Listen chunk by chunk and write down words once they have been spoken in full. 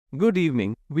Good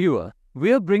evening, viewer.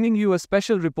 We are bringing you a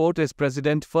special report as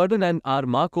President Ferdinand R.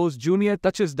 Marcos Jr.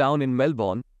 touches down in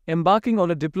Melbourne, embarking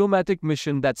on a diplomatic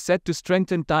mission that's set to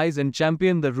strengthen ties and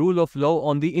champion the rule of law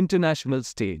on the international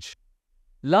stage.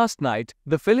 Last night,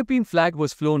 the Philippine flag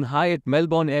was flown high at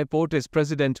Melbourne Airport as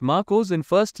President Marcos and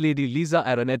First Lady Liza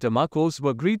Araneta Marcos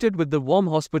were greeted with the warm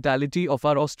hospitality of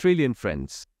our Australian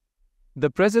friends. The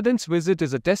President's visit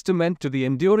is a testament to the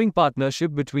enduring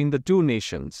partnership between the two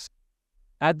nations.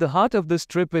 At the heart of this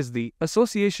trip is the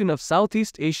Association of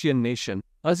Southeast Asian Nation,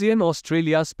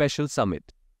 ASEAN-Australia Special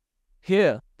Summit.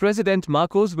 Here, President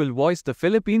Marcos will voice the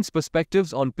Philippines'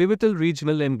 perspectives on pivotal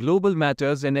regional and global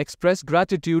matters and express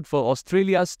gratitude for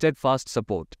Australia's steadfast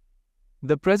support.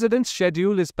 The President's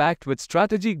schedule is packed with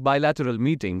strategic bilateral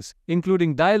meetings,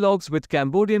 including dialogues with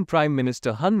Cambodian Prime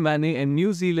Minister Hun Manet and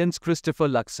New Zealand's Christopher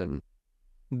Luxon.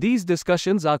 These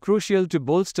discussions are crucial to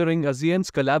bolstering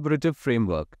ASEAN's collaborative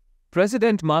framework.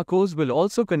 President Marcos will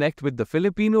also connect with the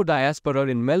Filipino diaspora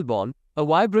in Melbourne, a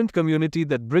vibrant community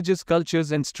that bridges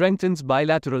cultures and strengthens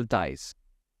bilateral ties.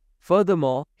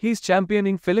 Furthermore, he's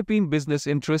championing Philippine business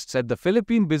interests at the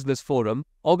Philippine Business Forum,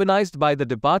 organized by the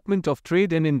Department of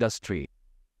Trade and Industry.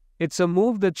 It's a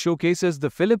move that showcases the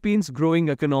Philippines' growing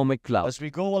economic clout. As we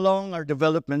go along our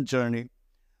development journey,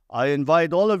 I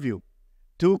invite all of you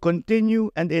to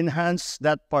continue and enhance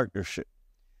that partnership.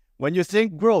 When you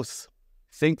think growth,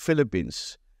 think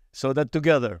Philippines, so that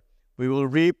together we will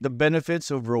reap the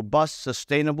benefits of robust,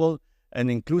 sustainable,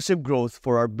 and inclusive growth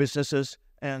for our businesses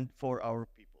and for our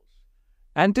peoples.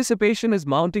 Anticipation is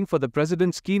mounting for the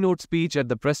President's keynote speech at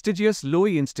the prestigious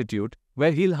Lowy Institute,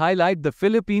 where he'll highlight the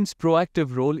Philippines'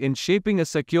 proactive role in shaping a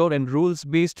secure and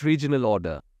rules-based regional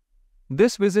order.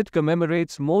 This visit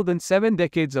commemorates more than 7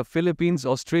 decades of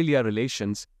Philippines-Australia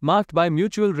relations, marked by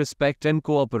mutual respect and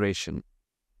cooperation.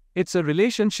 It's a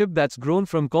relationship that's grown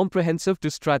from comprehensive to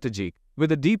strategic,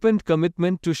 with a deepened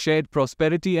commitment to shared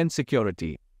prosperity and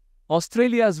security.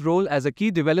 Australia's role as a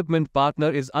key development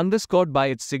partner is underscored by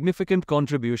its significant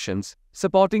contributions,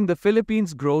 supporting the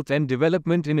Philippines' growth and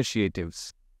development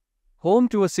initiatives. Home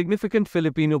to a significant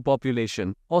Filipino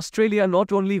population, Australia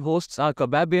not only hosts our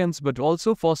Cababians but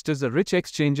also fosters a rich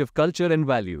exchange of culture and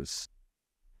values.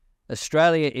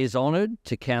 Australia is honoured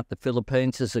to count the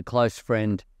Philippines as a close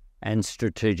friend and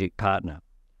strategic partner.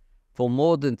 For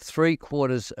more than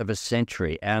 3/4 of a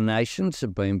century, our nations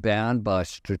have been bound by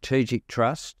strategic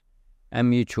trust and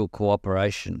mutual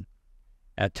cooperation.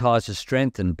 Our ties are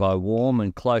strengthened by warm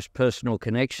and close personal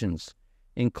connections,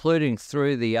 including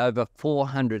through the over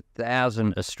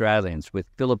 400,000 Australians with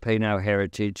Filipino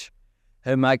heritage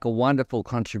who make a wonderful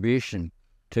contribution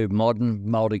to modern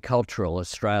multicultural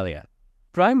Australia.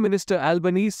 Prime Minister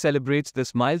Albanese celebrates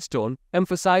this milestone,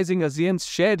 emphasizing ASEAN's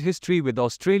shared history with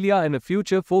Australia and a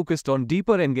future focused on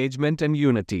deeper engagement and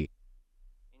unity.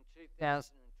 In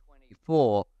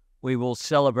 2024, we will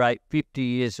celebrate 50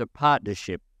 years of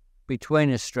partnership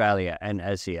between Australia and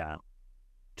ASEAN.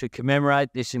 To commemorate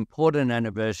this important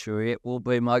anniversary, it will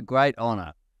be my great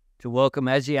honour to welcome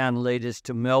ASEAN leaders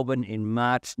to Melbourne in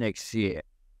March next year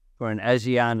for an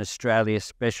ASEAN-Australia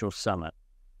Special Summit.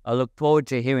 I look forward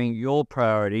to hearing your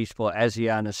priorities for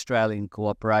ASEAN-Australian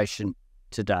cooperation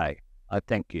today. I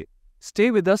thank you.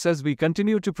 Stay with us as we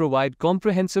continue to provide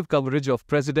comprehensive coverage of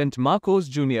President Marcos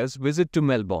Jr.'s visit to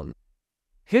Melbourne.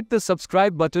 Hit the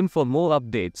subscribe button for more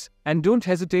updates, and don't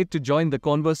hesitate to join the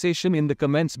conversation in the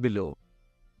comments below.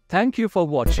 Thank you for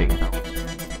watching.